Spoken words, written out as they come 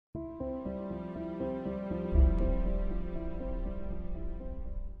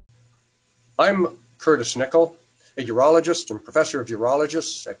I'm Curtis Nickel, a urologist and professor of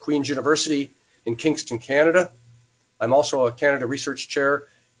urologists at Queen's University in Kingston, Canada. I'm also a Canada Research Chair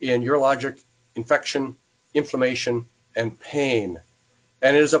in Urologic Infection, Inflammation, and Pain.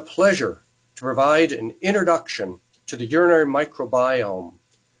 And it is a pleasure to provide an introduction to the urinary microbiome.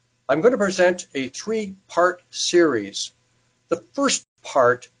 I'm going to present a three-part series. The first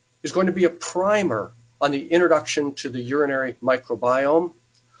part is going to be a primer on the introduction to the urinary microbiome.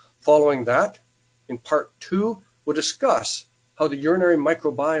 Following that, in part 2, we'll discuss how the urinary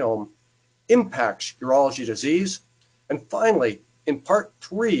microbiome impacts urology disease. And finally, in part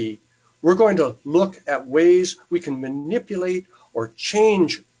 3, we're going to look at ways we can manipulate or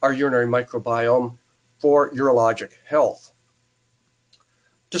change our urinary microbiome for urologic health.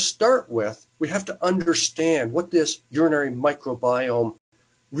 To start with, we have to understand what this urinary microbiome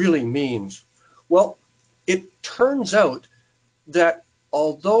really means. Well, it turns out that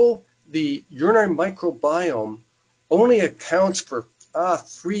although the urinary microbiome only accounts for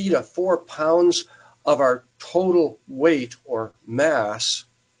 3 to 4 pounds of our total weight or mass,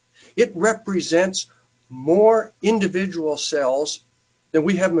 it represents more individual cells than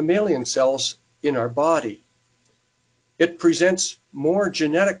we have mammalian cells in our body. It presents more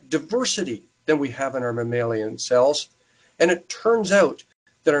genetic diversity than we have in our mammalian cells. And it turns out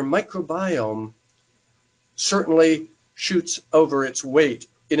that our microbiome certainly shoots over its weight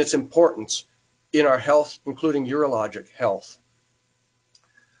in its importance in our health, including urologic health.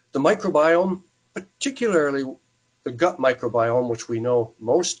 The microbiome, particularly the gut microbiome, which we know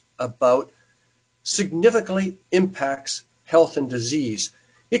most about, significantly impacts health and disease.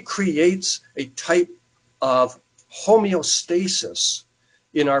 It creates a type of homeostasis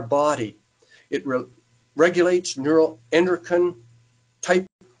in our body. It regulates neuroendocrine type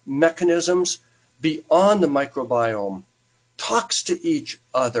mechanisms beyond the microbiome, talks to each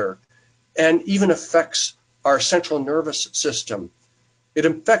other, and even affects our central nervous system.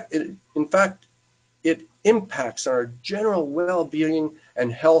 In fact, it impacts our general well-being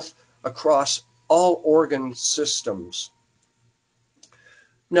and health across all organ systems.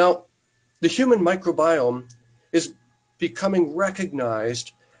 Now, the human microbiome is becoming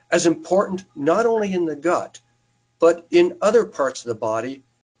recognized as important not only in the gut, but in other parts of the body,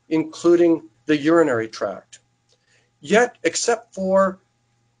 including the urinary tract. Yet, except for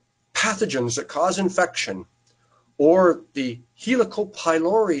pathogens that cause infection, or the Helicobacter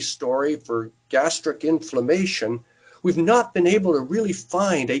pylori story for gastric inflammation, we've not been able to really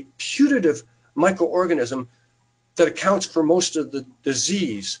find a putative microorganism that accounts for most of the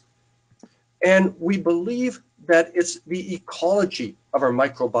disease. And we believe that it's the ecology of our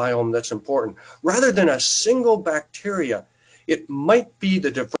microbiome that's important. Rather than a single bacteria, it might be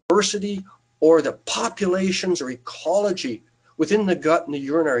the diversity or the populations or ecology within the gut and the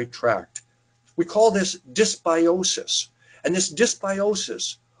urinary tract. We call this dysbiosis. And this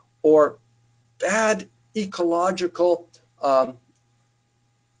dysbiosis, or bad ecological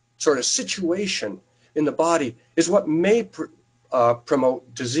sort of situation in the body, is what may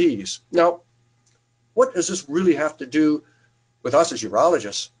promote disease. Now, what does this really have to do with us as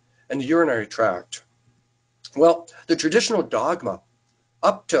urologists and the urinary tract? Well, the traditional dogma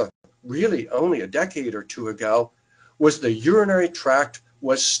up to really only a decade or two ago was the urinary tract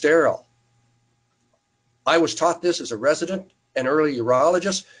was sterile. I was taught this as a resident and early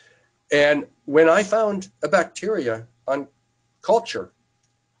urologist, and when I found a bacteria on culture,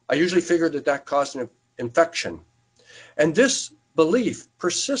 I usually figured that caused an infection. And this belief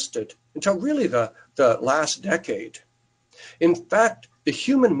persisted until really the last decade. In fact, the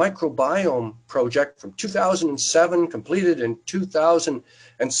Human Microbiome Project from 2007, completed in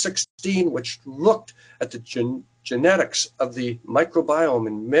 2016, which looked at the genetics of the microbiome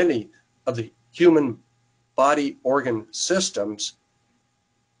in many of the human body organ systems,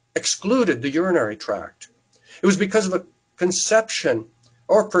 excluded the urinary tract. It was because of a conception,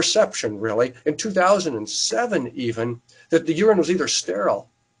 or perception really, in 2007 even, that the urine was either sterile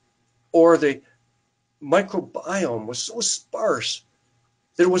or the microbiome was so sparse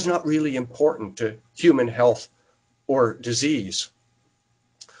that it was not really important to human health or disease.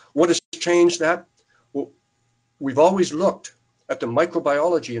 What has changed that? Well, we've always looked at the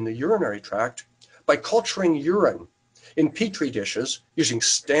microbiology in the urinary tract by culturing urine in petri dishes using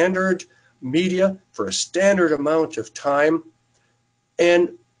standard media for a standard amount of time. And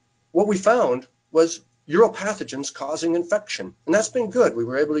what we found was uropathogens causing infection. And that's been good. We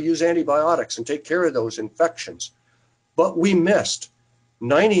were able to use antibiotics and take care of those infections. But we missed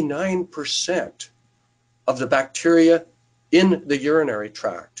 99% of the bacteria in the urinary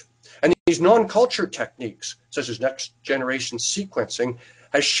tract. And these non-culture techniques, such as next generation sequencing,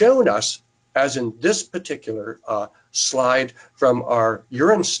 has shown us as in this particular slide from our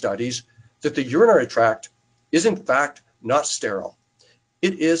urine studies, that the urinary tract is in fact not sterile.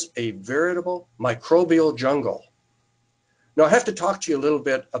 It is a veritable microbial jungle. Now I have to talk to you a little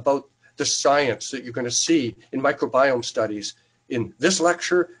bit about the science that you're going to see in microbiome studies in this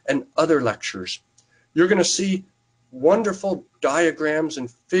lecture and other lectures. You're going to see wonderful diagrams and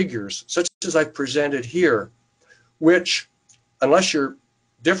figures, such as I've presented here, which, unless you're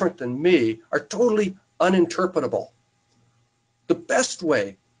different than me, are totally uninterpretable. The best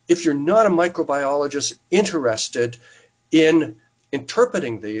way, if you're not a microbiologist interested in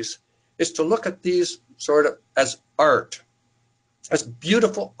interpreting these, is to look at these sort of as art, as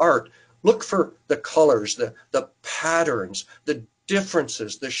beautiful art. Look for the colors, the patterns, the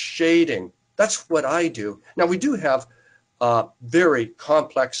differences, the shading. That's what I do. Now, we do have very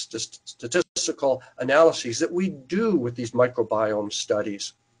complex statistical analyses that we do with these microbiome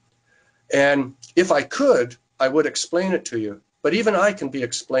studies. And if I could, I would explain it to you. But even I can be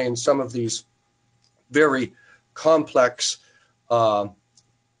explained some of these very complex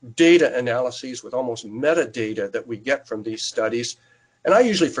data analyses with almost metadata that we get from these studies. And I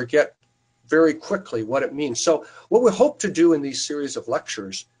usually forget very quickly what it means. So what we hope to do in these series of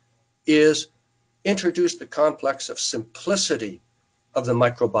lectures is introduce the complex of simplicity of the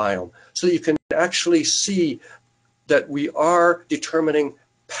microbiome so that you can actually see that we are determining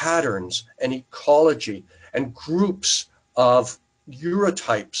patterns and ecology and groups of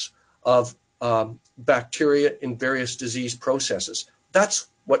urotypes of bacteria in various disease processes. That's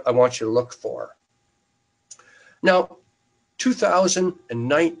what I want you to look for. Now,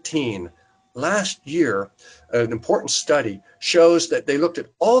 2019, last year, an important study shows that they looked at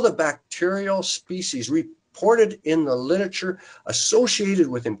all the bacterial species reported in the literature associated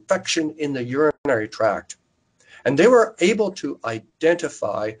with infection in the urinary tract. And they were able to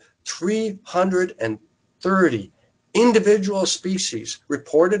identify 330 individual species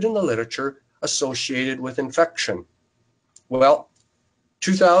reported in the literature associated with infection. Well,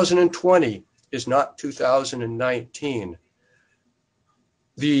 2020 is not 2019.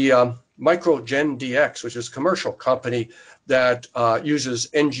 The Microgen DX, which is a commercial company that uses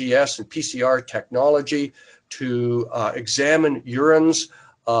NGS and PCR technology to examine urines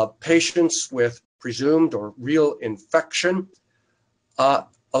of patients with presumed or real infection,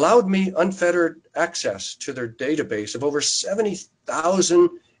 allowed me unfettered access to their database of over 70,000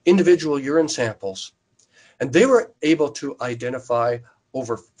 individual urine samples. And they were able to identify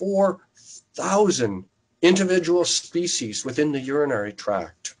over 4,000 individual species within the urinary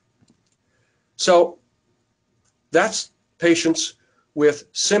tract. So that's patients with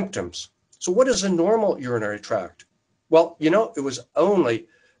symptoms. So what is a normal urinary tract? Well, you know, it was only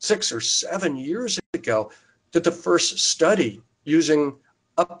 6 or 7 years ago that the first study using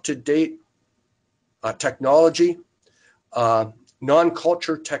up-to-date technology,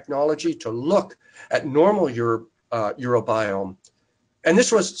 non-culture technology to look at normal urobiome. And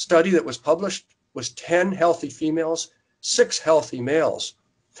this was a study that was published, was 10 healthy females, 6 healthy males.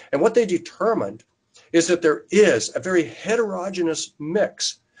 And what they determined is that there is a very heterogeneous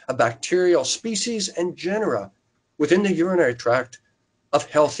mix of bacterial species and genera within the urinary tract of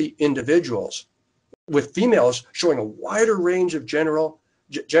healthy individuals, with females showing a wider range of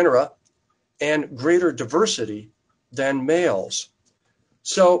genera and greater diversity than males.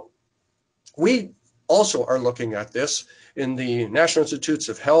 So we also are looking at this in the National Institutes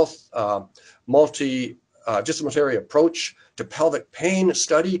of Health multidisciplinary approach to pelvic pain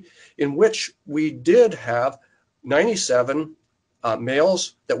study, in which we did have 97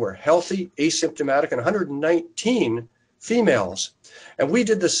 males that were healthy, asymptomatic, and 119 females. And we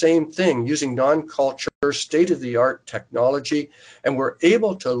did the same thing using non-culture, state-of-the-art technology, and we're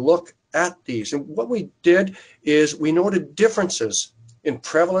able to look at these. And what we did is we noted differences in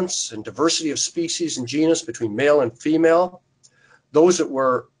prevalence and diversity of species and genus between male and female, those that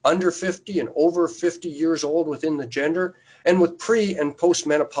were under 50 and over 50 years old within the gender, and with pre- and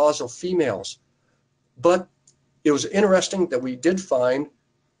postmenopausal females. But it was interesting that we did find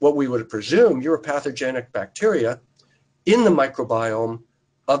what we would presume uropathogenic bacteria in the microbiome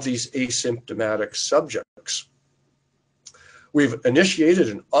of these asymptomatic subjects. We've initiated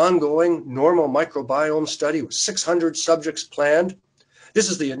an ongoing normal microbiome study with 600 subjects planned. This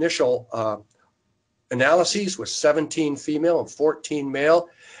is the initial analyses with 17 female and 14 male.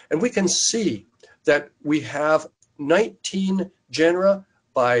 And we can see that we have 19 genera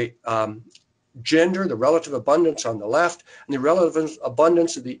by gender, the relative abundance on the left, and the relative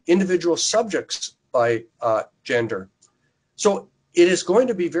abundance of the individual subjects by gender. So it is going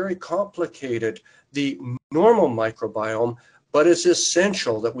to be very complicated, the normal microbiome, but it's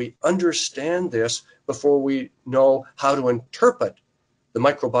essential that we understand this before we know how to interpret the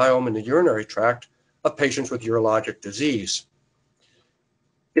microbiome in the urinary tract of patients with urologic disease.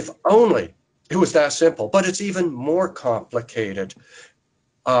 If only it was that simple, but it's even more complicated.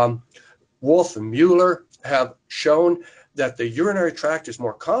 Wolfe and Mueller have shown that the urinary tract is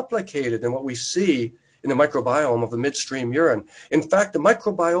more complicated than what we see in the microbiome of the midstream urine. In fact, the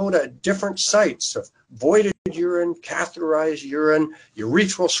microbiota at different sites of voided urine, catheterized urine,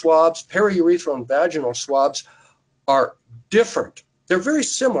 urethral swabs, periurethral and vaginal swabs are different. They're very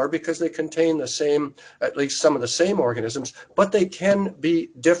similar because they contain the same, at least some of the same organisms, but they can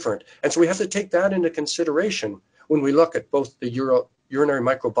be different. And so we have to take that into consideration when we look at both the urinary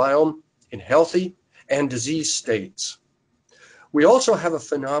microbiome in healthy and disease states. We also have a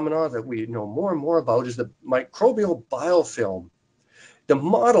phenomenon that we know more and more about is the microbial biofilm. The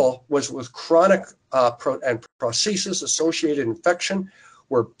model was with chronic and prosthesis-associated infection,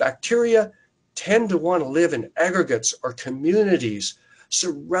 where bacteria tend to want to live in aggregates or communities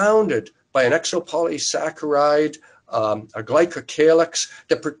surrounded by an exopolysaccharide, a glycocalyx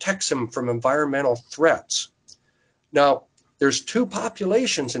that protects them from environmental threats. Now, there's two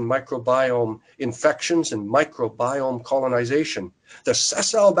populations in microbiome infections and microbiome colonization. The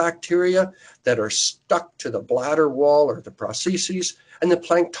sessile bacteria that are stuck to the bladder wall or the prostheses, and the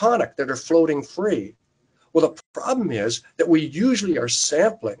planktonic that are floating free. Well, the problem is that we usually are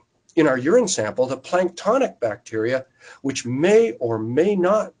sampling in our urine sample the planktonic bacteria, which may or may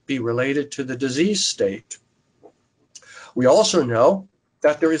not be related to the disease state. We also know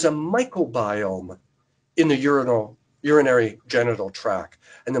that there is a microbiome in the urinary genital tract.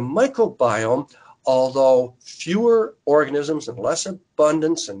 And the microbiome, although fewer organisms and less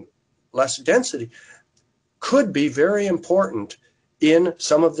abundance and less density, could be very important in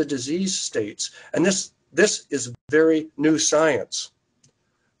some of the disease states. And this is very new science.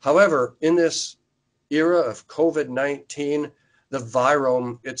 However, in this era of COVID-19, the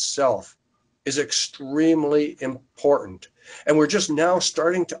virome itself is extremely important. And we're just now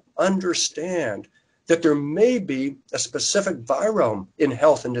starting to understand that there may be a specific virome in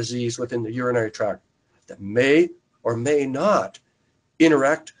health and disease within the urinary tract that may or may not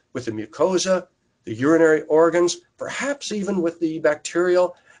interact with the mucosa, the urinary organs, perhaps even with the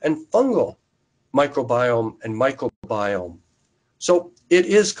bacterial and fungal microbiome and microbiome. So it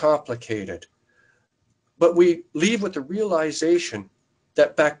is complicated, but we leave with the realization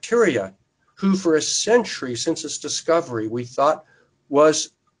that bacteria, who for a century since its discovery we thought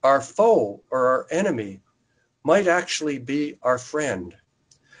was our foe or our enemy, might actually be our friend.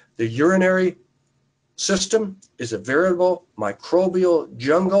 The urinary system is a veritable microbial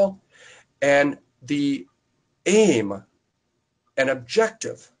jungle, and the aim and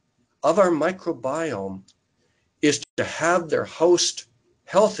objective of our microbiome is to have their host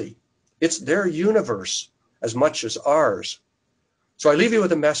healthy. It's their universe as much as ours. So I leave you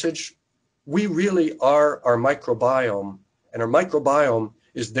with a message. We really are our microbiome, and our microbiome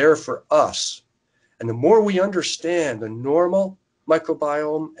is there for us. And the more we understand the normal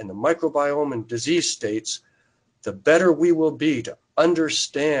microbiome and the microbiome in disease states, the better we will be to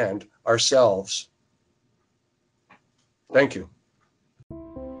understand ourselves. Thank you.